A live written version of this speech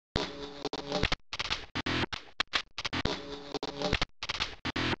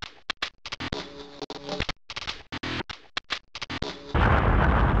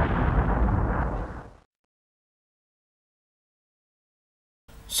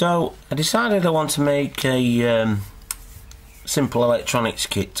So I decided I want to make a simple electronics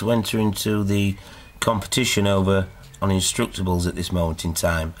kit to enter into the competition over on Instructables at this moment in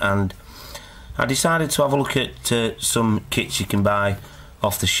time, and I decided to have a look at some kits you can buy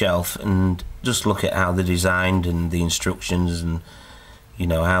off the shelf and just look at how they're designed and the instructions, and you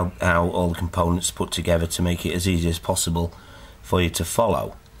know how all the components are put together to make it as easy as possible for you to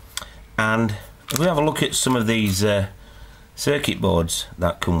follow. And if we have a look at some of these circuit boards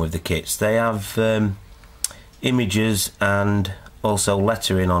that come with the kits, they have images and also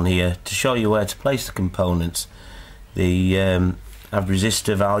lettering on here to show you where to place the components. They have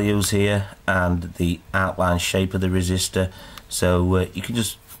resistor values here and the outline shape of the resistor, so you can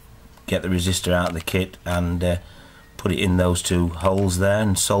just get the resistor out of the kit and put it in those two holes there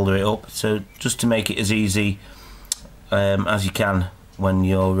and solder it up, so just to make it as easy as you can when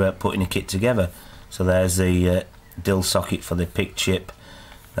you're putting a kit together. So there's the DIL socket for the PIC chip.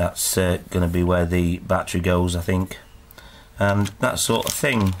 That's going to be where the battery goes, I think, and that sort of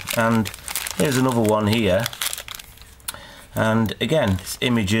thing. And here's another one here, and again it's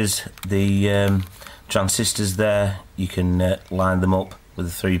images, the transistors there. You can line them up with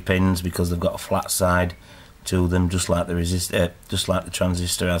the 3 pins because they've got a flat side to them, just like the resistor, just like the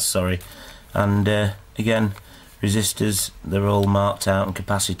transistor has. Sorry, and again resistors, they're all marked out, and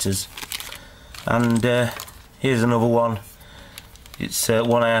capacitors. And here's another one. It's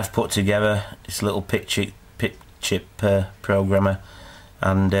one I have put together. It's a little PIC chip programmer,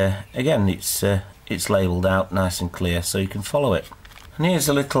 and again it's labelled out nice and clear so you can follow it. And here's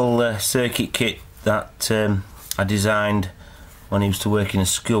a little circuit kit that I designed when I used to work in a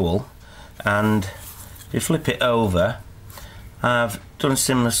school, and if you flip it over, I've done a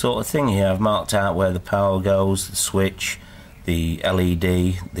similar sort of thing here. I've marked out where the power goes, the switch, the LED,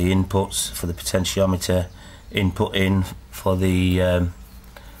 the inputs for the potentiometer, input in for the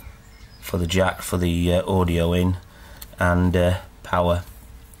jack for the audio in, and power.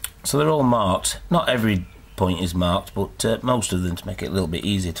 So they're all marked. Not every point is marked, but most of them, to make it a little bit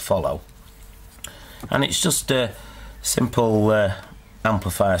easier to follow. And it's just a simple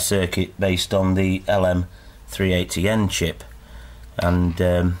amplifier circuit based on the LM380N chip, and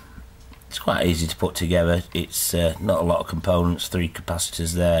it's quite easy to put together. It's not a lot of components. 3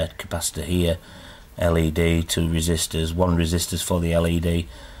 capacitors there, capacitor here, LED, 2 resistors, 1 resistors for the LED,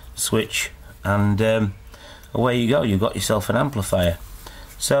 switch, and away you go. You've got yourself an amplifier.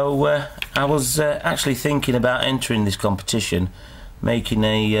 So I was actually thinking about entering this competition, making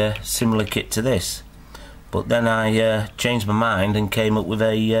a similar kit to this, but then I changed my mind and came up with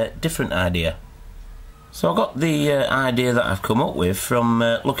a different idea. So I got the idea that I've come up with from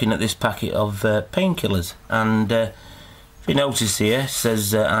looking at this packet of painkillers, and if you notice here, it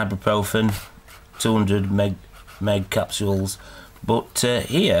says ibuprofen, 200 meg capsules, but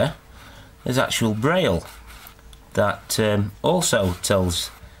here there's actual braille that also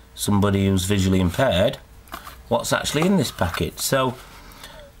tells somebody who's visually impaired what's actually in this packet. So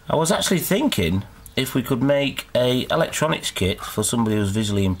I was actually thinking if we could make a electronics kit for somebody who's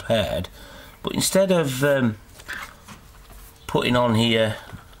visually impaired, but instead of putting on here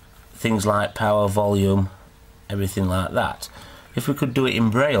things like power, volume, everything like that, if we could do it in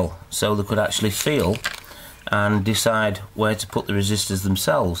braille so they could actually feel and decide where to put the resistors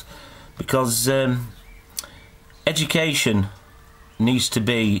themselves, because education needs to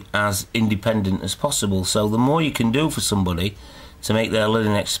be as independent as possible. So the more you can do for somebody to make their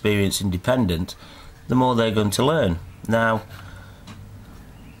learning experience independent, the more they're going to learn. Now,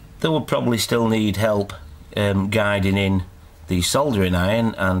 they will probably still need help guiding in the soldering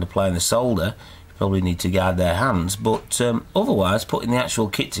iron and applying the solder. You probably need to guide their hands, but otherwise putting the actual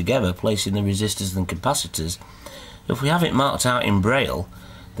kit together, placing the resistors and capacitors, if we have it marked out in braille,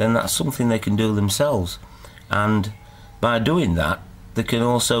 then that's something they can do themselves. And by doing that, they can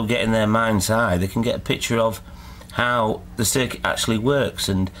also get in their mind's eye, they can get a picture of how the circuit actually works,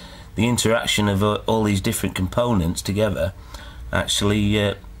 and the interaction of all these different components together,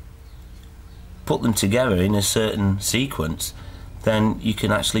 actually put them together in a certain sequence, then you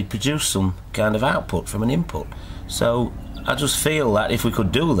can actually produce some kind of output from an input. So I just feel that if we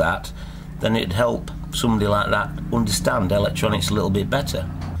could do that, then it'd help somebody like that understand electronics a little bit better.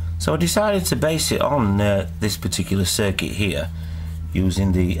 So I decided to base it on this particular circuit here,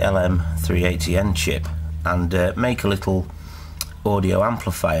 using the LM380N chip, and make a little audio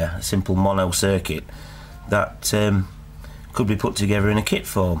amplifier, a simple mono circuit that could be put together in a kit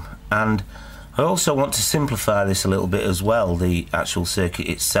form. And I also want to simplify this a little bit as well, the actual circuit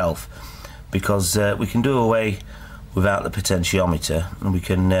itself, because we can do away without the potentiometer, and we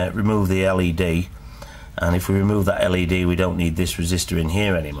can remove the LED and if we remove that LED we don't need this resistor in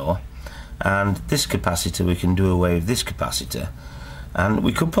here anymore. And this capacitor, we can do away with this capacitor, and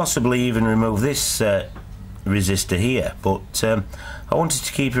we could possibly even remove this resistor here, but I wanted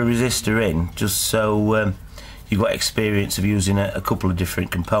to keep a resistor in just so you got experience of using a couple of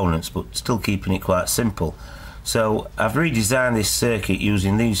different components but still keeping it quite simple. So I've redesigned this circuit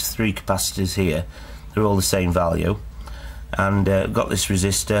using these three capacitors here. They're all the same value, and got this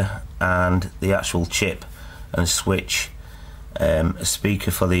resistor and the actual chip and switch, a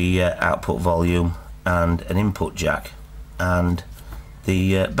speaker for the output volume, and an input jack, and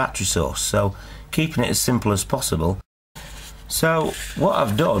the battery source. So keeping it as simple as possible. So what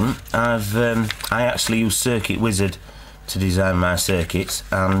I've done, I actually use Circuit Wizard to design my circuits,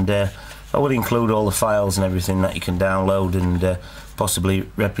 and I will include all the files and everything that you can download and possibly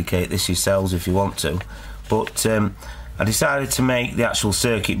replicate this yourselves if you want to. But I decided to make the actual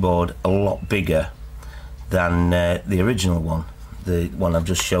circuit board a lot bigger than the original one, the one I've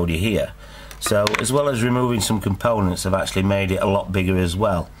just showed you here. So as well as removing some components, I've actually made it a lot bigger as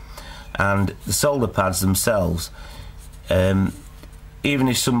well. And the solder pads themselves, even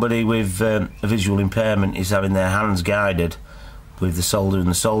if somebody with a visual impairment is having their hands guided with the solder and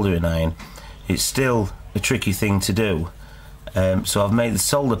the soldering iron, it's still a tricky thing to do. So I've made the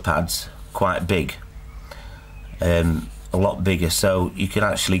solder pads quite big, a lot bigger, so you can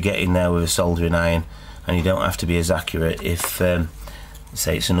actually get in there with a soldering iron and you don't have to be as accurate if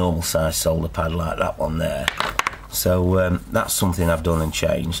say it's a normal size solder pad like that one there. So that's something I've done and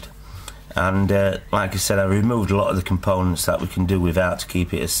changed. And like I said, I removed a lot of the components that we can do without to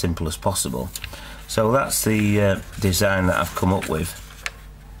keep it as simple as possible. So that's the design that I've come up with.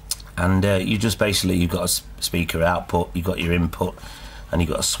 And you just basically, you've got a speaker output, you've got your input, and you've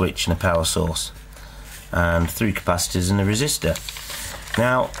got a switch and a power source, and three capacitors and a resistor.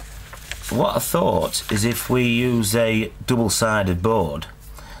 Now what I thought is, if we use a double-sided board,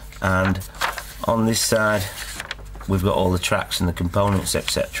 and on this side we've got all the tracks and the components,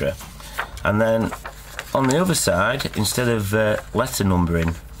 etc., and then on the other side, instead of lettering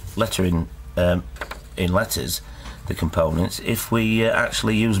in letters the components, if we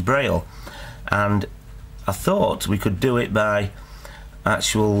actually use Braille. And I thought we could do it by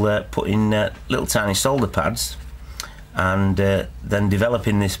actual putting little tiny solder pads, and then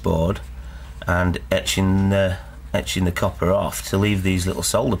developing this board and etching the copper off to leave these little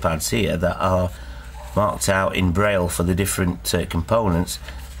solder pads here that are marked out in Braille for the different components.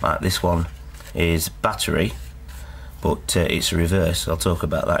 Like this one is battery, but it's a reverse. I'll talk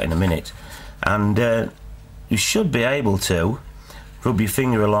about that in a minute. And you should be able to rub your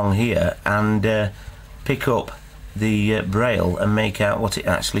finger along here and pick up the Braille and make out what it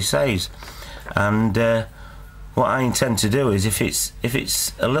actually says. And what I intend to do is, if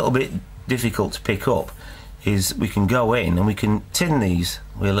it's a little bit difficult to pick up, is we can go in and we can tin these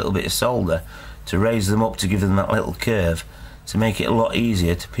with a little bit of solder to raise them up, to give them that little curve, to make it a lot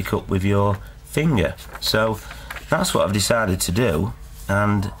easier to pick up with your finger. So that's what I've decided to do,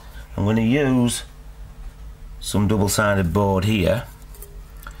 and I'm going to use some double-sided board here.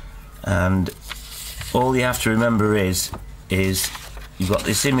 And all you have to remember is you've got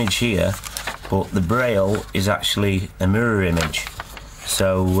this image here, but the Braille is actually a mirror image,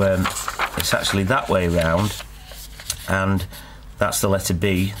 so it's actually that way round, and that's the letter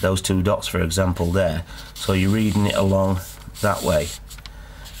B, those two dots for example there, so you're reading it along that way.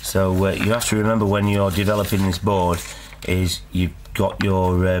 So you have to remember when you're developing this board is you've got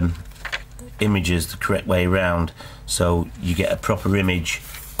your images the correct way round, so you get a proper image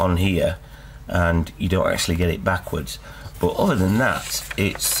on here and you don't actually get it backwards. But other than that,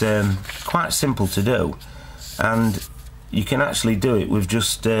 it's quite simple to do, and you can actually do it with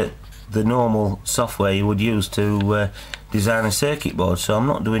just the normal software you would use to design a circuit board. So I'm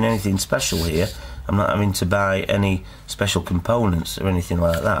not doing anything special here. I'm not having to buy any special components or anything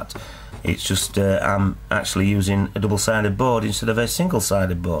like that. It's just I'm actually using a double-sided board instead of a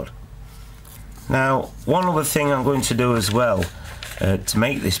single-sided board. Now, one other thing I'm going to do as well to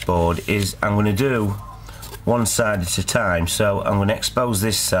make this board is I'm going to do one side at a time. So I'm going to expose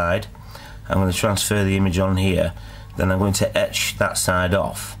this side, I'm going to transfer the image on here, then I'm going to etch that side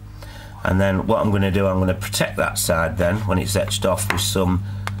off, and then what I'm going to do, I'm going to protect that side then when it's etched off with some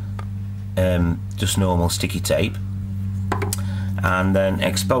just normal sticky tape, and then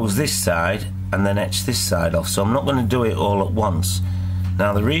expose this side and then etch this side off. So I'm not going to do it all at once.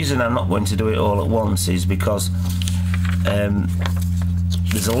 Now the reason I'm not going to do it all at once is because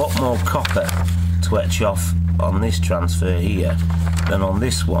there's a lot more copper to etch off on this transfer here than on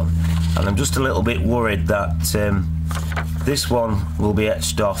this one, and I'm just a little bit worried that this one will be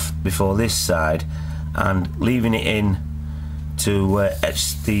etched off before this side, and leaving it in to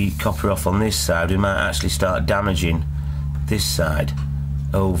etch the copper off on this side, we might actually start damaging this side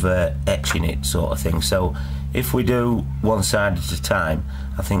over etching it, sort of thing. So if we do one side at a time,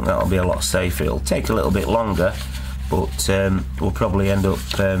 I think that'll be a lot safer. It'll take a little bit longer, but we'll probably end up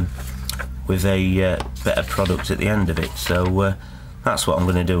with a better product at the end of it. So that's what I'm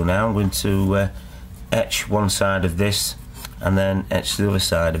going to do now. I'm going to etch one side of this and then etch the other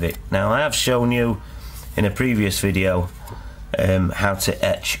side of it. Now, I have shown you in a previous video how to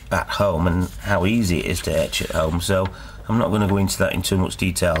etch at home and how easy it is to etch at home, so I'm not going to go into that in too much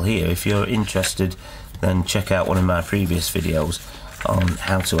detail here. If you're interested, then check out one of my previous videos on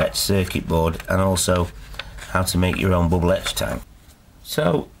how to etch circuit board and also how to make your own bubble etch tank.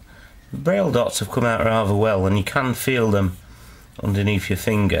 So the braille dots have come out rather well, and you can feel them underneath your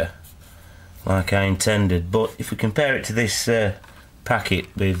finger like I intended, but if we compare it to this packet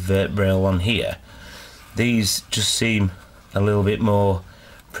with braille on here, these just seem a little bit more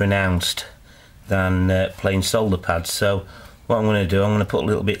pronounced than plain solder pads. So what I'm going to do, I'm going to put a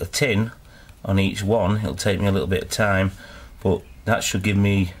little bit of tin on each one. It'll take me a little bit of time, but that should give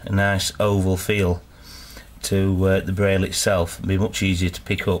me a nice oval feel to the braille itself. It'll be much easier to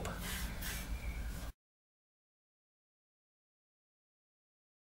pick up.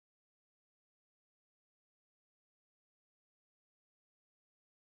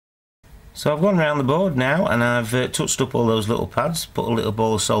 So I've gone around the board now and I've touched up all those little pads, put a little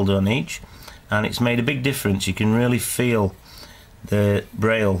ball of solder on each, and it's made a big difference. You can really feel the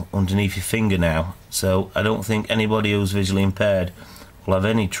braille underneath your finger now, so I don't think anybody who's visually impaired will have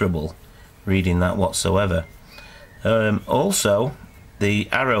any trouble reading that whatsoever. Also, the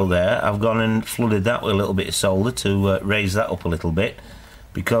arrow there, I've gone and flooded that with a little bit of solder to raise that up a little bit,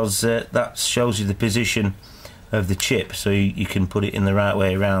 because that shows you the position of the chip, so you can put it in the right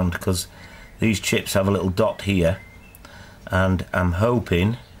way around, because these chips have a little dot here, and I'm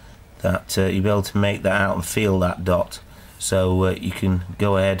hoping that you'll be able to make that out and feel that dot, so you can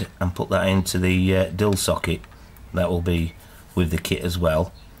go ahead and put that into the dill socket. That will be with the kit as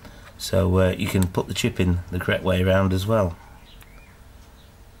well, so you can put the chip in the correct way around as well.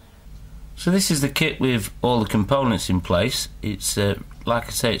 So this is the kit with all the components in place. It's like I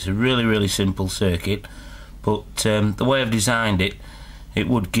say, it's a really simple circuit, but the way I've designed it, it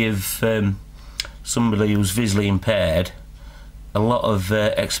would give somebody who's visually impaired a lot of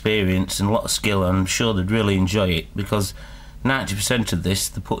experience and a lot of skill, and I'm sure they'd really enjoy it, because 90% of this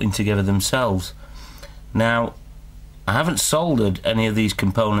they're putting together themselves. Now, I haven't soldered any of these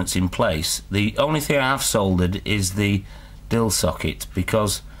components in place. The only thing I have soldered is the dill socket,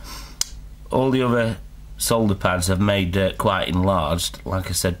 because all the other solder pads I've made quite enlarged, like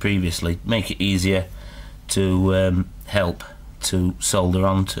I said previously, make it easier to help to solder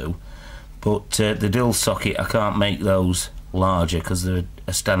onto. But the dill socket, I can't make those larger because they're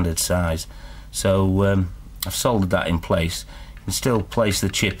a standard size, so I've soldered that in place. You can still place the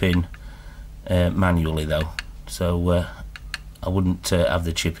chip in manually though, so I wouldn't have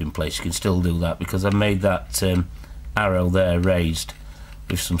the chip in place. You can still do that because I've made that arrow there raised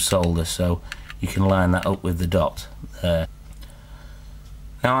with some solder, so you can line that up with the dot there.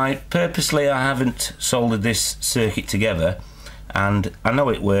 Now, I haven't soldered this circuit together, and I know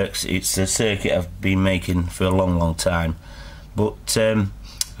it works. It's a circuit I've been making for a long time, but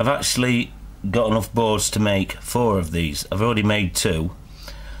I've actually got enough boards to make 4 of these. I've already made 2,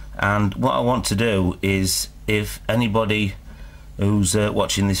 and what I want to do is, if anybody who's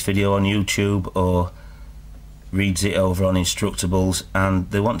watching this video on YouTube or reads it over on Instructables and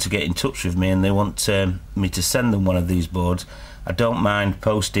they want to get in touch with me and they want me to send them one of these boards, I don't mind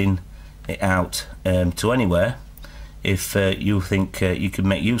posting it out to anywhere if you think you can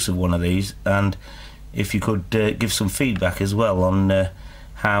make use of one of these, and if you could give some feedback as well on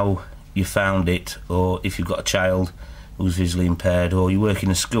how you found it, or if you've got a child who's visually impaired or you work in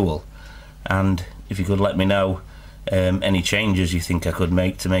a school, and if you could let me know any changes you think I could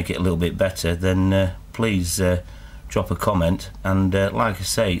make to make it a little bit better, then please drop a comment. And like I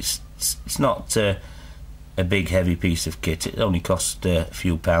say, it's not a big heavy piece of kit. It only cost a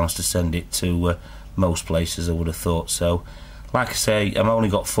few pounds to send it to most places, I would have thought. So like I say, I've only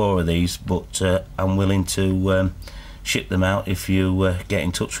got 4 of these, but I'm willing to ship them out if you get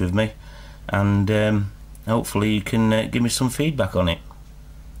in touch with me, and hopefully you can give me some feedback on it.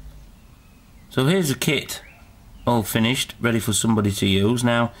 So here's the kit all finished, ready for somebody to use.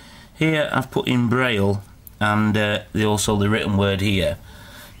 Now here I've put in braille and also the written word here.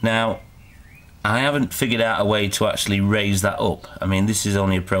 Now I haven't figured out a way to actually raise that up. I mean, this is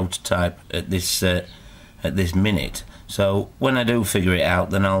only a prototype at this minute, So when I do figure it out,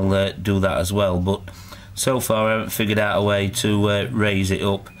 then I'll do that as well. But so far I haven't figured out a way to raise it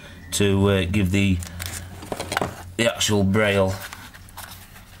up to give the actual braille,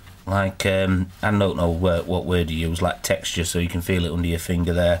 like I don't know what word to use, like texture, so you can feel it under your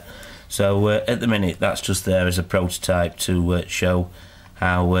finger there. So at the minute that's just there as a prototype to show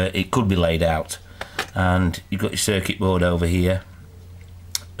how it could be laid out. And you've got your circuit board over here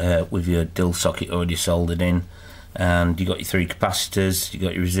with your DIL socket already soldered in, and you've got your 3 capacitors, you've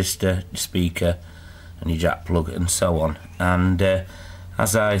got your resistor, your speaker and your jack plug and so on. And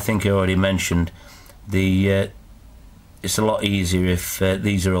as I think I already mentioned, it's a lot easier if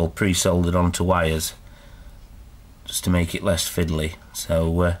these are all pre-soldered onto wires, just to make it less fiddly.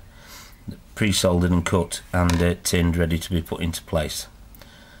 So pre-soldered and cut and tinned, ready to be put into place.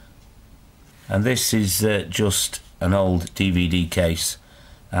 And this is just an old DVD case,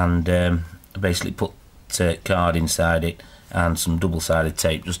 and I basically put a card inside it and some double-sided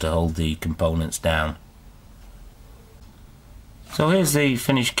tape just to hold the components down. So here's the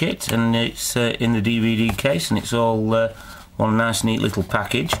finished kit, and it's in the DVD case, and it's all one nice neat little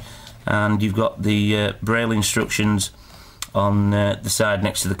package. And you've got the braille instructions on the side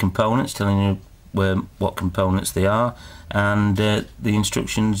next to the components, telling you what components they are, and the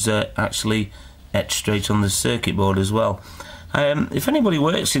instructions actually etched straight on the circuit board as well. If anybody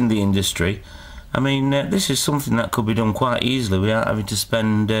works in the industry, I mean, this is something that could be done quite easily without having to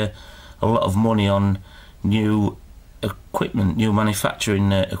spend a lot of money on new equipment, new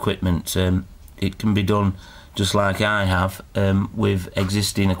manufacturing equipment. It can be done just like I have with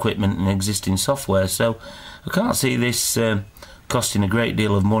existing equipment and existing software. So I can't see this costing a great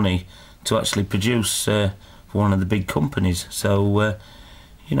deal of money to actually produce for one of the big companies. So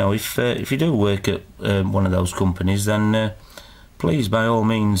you know, if you do work at one of those companies, then please by all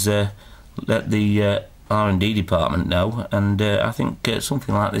means let the R&D department know, and I think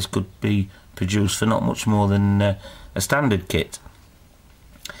something like this could be produced for not much more than a standard kit.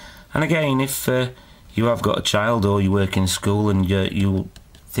 And again, if you have got a child or you work in school and you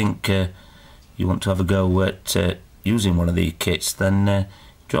think you want to have a go at using one of these kits, then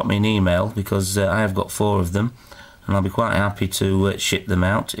drop me an email, because I have got 4 of them, and I'll be quite happy to ship them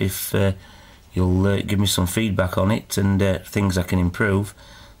out if you'll give me some feedback on it and things I can improve.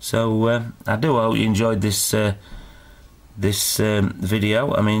 So I do hope you enjoyed this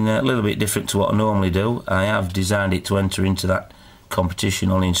video. I mean, a little bit different to what I normally do. I have designed it to enter into that competition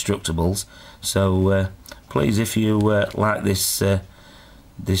on Instructables. So please, if you like this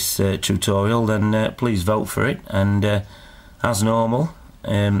tutorial, then please vote for it. And as normal,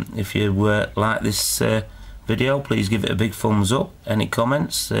 if you like this video, please give it a big thumbs up. Any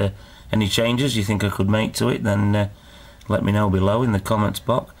comments, any changes you think I could make to it, then let me know below in the comments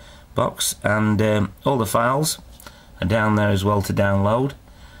box. And all the files are down there as well to download.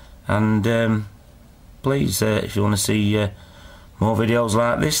 And please, if you want to see more videos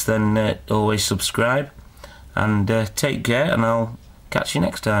like this, then always subscribe. And take care, and I'll catch you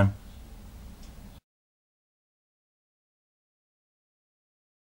next time.